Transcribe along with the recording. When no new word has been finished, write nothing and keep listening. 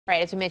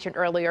Right, as we mentioned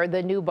earlier,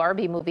 the new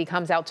Barbie movie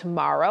comes out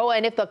tomorrow.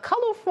 And if the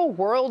colorful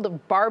world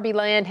of Barbie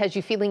land has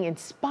you feeling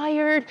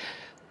inspired,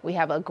 we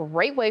have a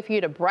great way for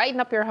you to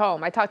brighten up your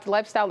home. I talked to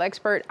lifestyle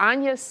expert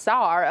Anya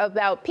Sarre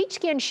about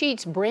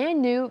PeachSkinSheets'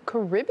 brand new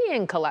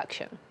Caribbean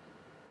collection.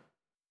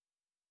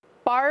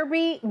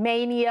 Barbie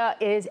mania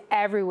is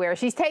everywhere.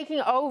 She's taking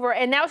over,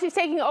 and now she's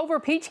taking over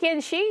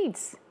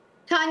PeachSkinSheets.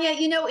 Tanya,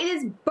 you know, it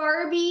is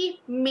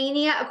Barbie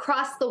mania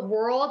across the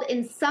world.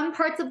 In some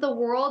parts of the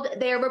world,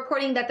 they are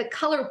reporting that the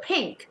color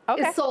pink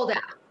is sold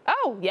out.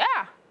 Oh,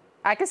 yeah.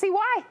 I can see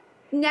why.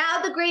 Now,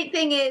 the great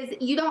thing is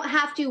you don't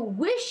have to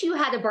wish you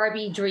had a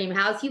Barbie dream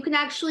house. You can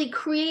actually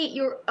create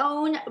your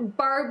own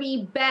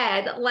Barbie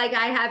bed like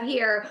I have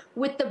here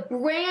with the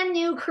brand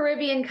new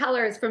Caribbean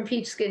colors from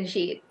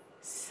PeachSkinSheets.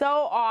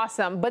 So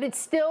awesome, but it's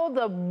still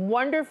the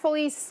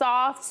wonderfully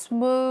soft,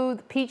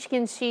 smooth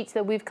PeachSkinSheets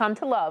that we've come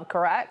to love,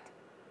 correct?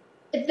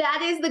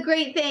 That is the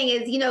great thing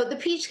is, you know, the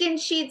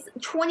PeachSkinSheets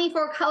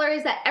 24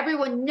 colors that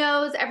everyone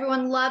knows,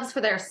 everyone loves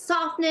for their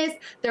softness,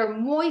 their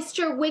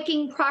moisture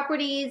wicking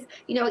properties.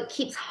 You know, it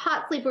keeps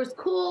hot sleepers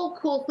cool,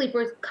 cool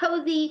sleepers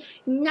cozy.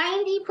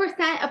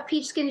 90% of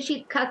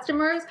PeachSkinSheets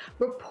customers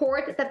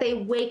report that they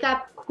wake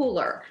up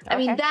cooler. I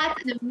mean,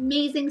 that's an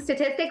amazing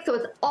statistic. So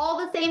it's all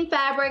the same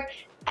fabric,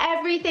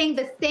 everything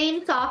the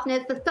same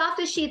softness, the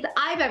softest sheets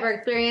I've ever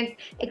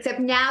experienced, except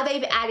now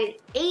they've added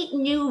 8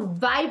 new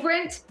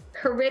vibrant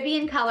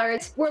Caribbean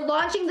colors. We're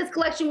launching this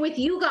collection with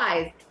you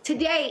guys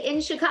today in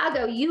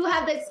Chicago. You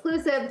have the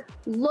exclusive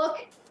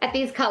look at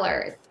these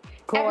colors.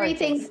 Gorgeous.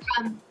 Everything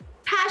from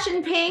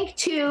passion pink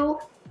to,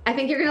 I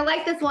think you're gonna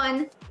like this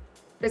one.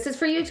 This is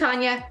for you,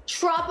 Tanya.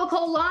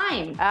 Tropical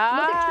lime.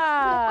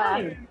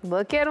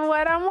 Look at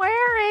what I'm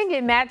wearing.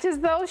 It matches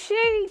those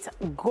sheets.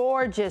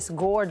 Gorgeous,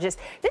 gorgeous.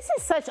 This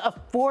is such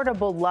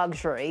affordable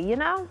luxury, you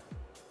know?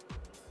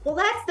 Well,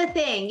 that's the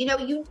thing. You know,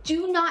 you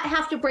do not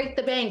have to break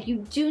the bank. You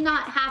do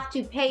not have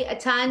to pay a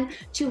ton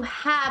to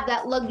have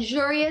that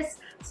luxurious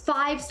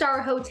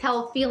 5-star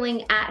hotel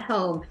feeling at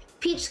home.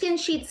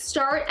 PeachSkinSheets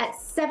start at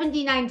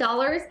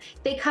 $79.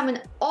 They come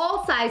in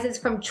all sizes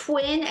from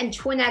twin and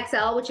twin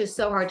XL, which is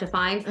so hard to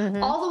find,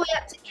 all the way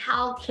up to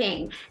Cal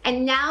King.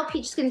 And now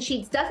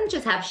PeachSkinSheets doesn't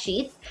just have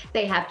sheets,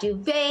 they have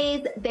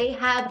duvets, they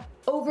have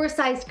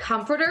oversized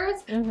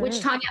comforters,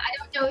 which, Tanya, I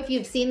don't know if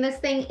you've seen this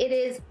thing. It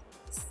is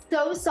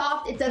so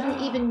soft, it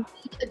doesn't even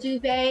need a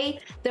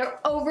duvet. They're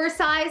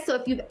oversized, so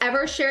if you've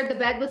ever shared the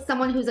bed with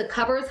someone who's a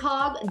covers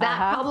hog,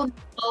 that problem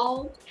is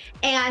solved.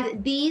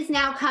 And these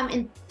now come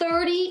in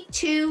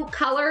 32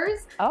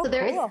 colors, so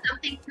there is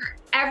something for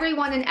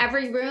everyone in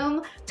every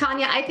room.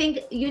 Tanya, I think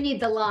you need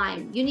the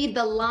lime. You need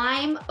the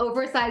lime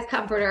oversized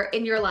comforter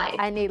in your life.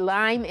 I need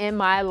lime in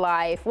my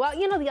life. Well,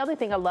 you know, the other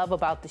thing I love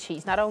about the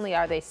sheets, not only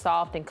are they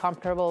soft and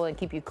comfortable and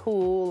keep you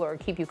cool or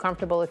keep you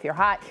comfortable if you're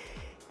hot,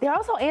 they're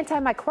also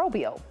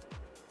antimicrobial.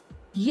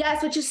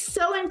 Yes, which is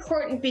so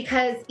important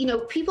because, you know,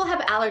 people have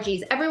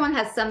allergies. Everyone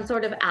has some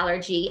sort of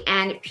allergy,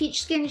 and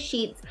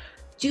PeachSkinSheets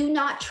do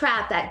not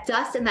trap that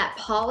dust and that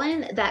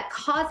pollen that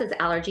causes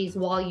allergies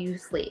while you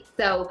sleep.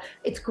 So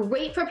it's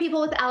great for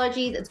people with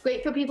allergies. It's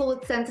great for people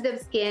with sensitive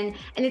skin,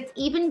 and it's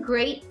even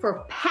great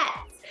for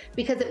pets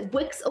because it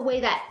wicks away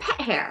that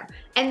pet hair.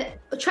 And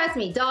trust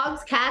me,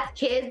 dogs, cats,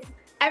 kids,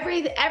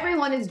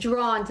 everyone is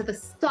drawn to the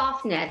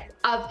softness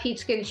of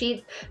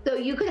PeachSkinSheets. So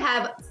you could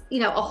have, you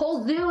know, a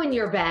whole zoo in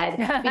your bed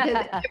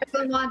because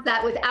everyone wants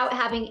that without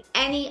having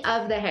any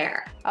of the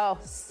hair. Oh,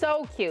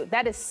 so cute.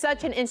 That is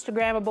such an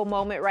Instagrammable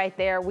moment right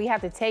there. We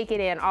have to take it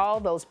in, all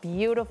those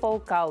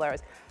beautiful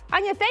colors.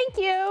 Anya, thank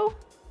you.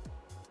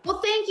 Well,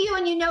 thank you.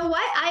 And you know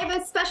what? I have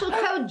a special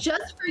code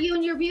just for you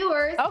and your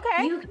viewers.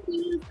 Okay. You can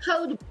use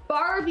code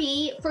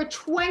Barbie for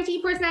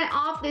 20%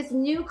 off this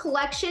new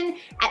collection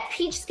at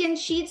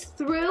PeachSkinSheets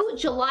through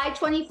July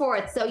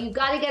 24th. So you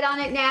got to get on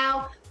it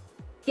now.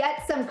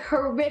 Get some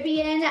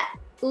Caribbean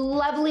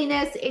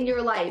loveliness in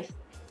your life.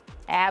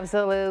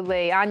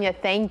 Absolutely. Anya,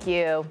 thank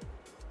you.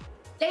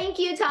 Thank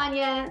you,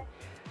 Tanya.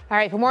 All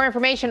right, for more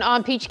information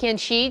on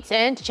PeachSkinSheets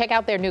and to check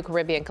out their new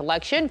Caribbean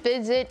collection,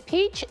 visit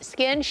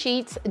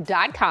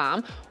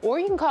PeachSkinSheets.com, or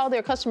you can call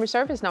their customer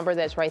service number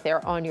that's right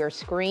there on your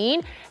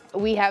screen.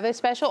 We have a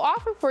special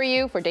offer for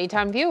you for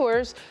daytime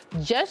viewers.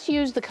 Just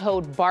use the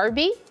code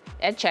Barbie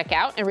at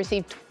checkout and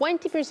receive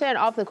 20%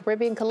 off the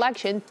Caribbean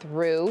collection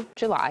through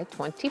July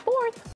 24th.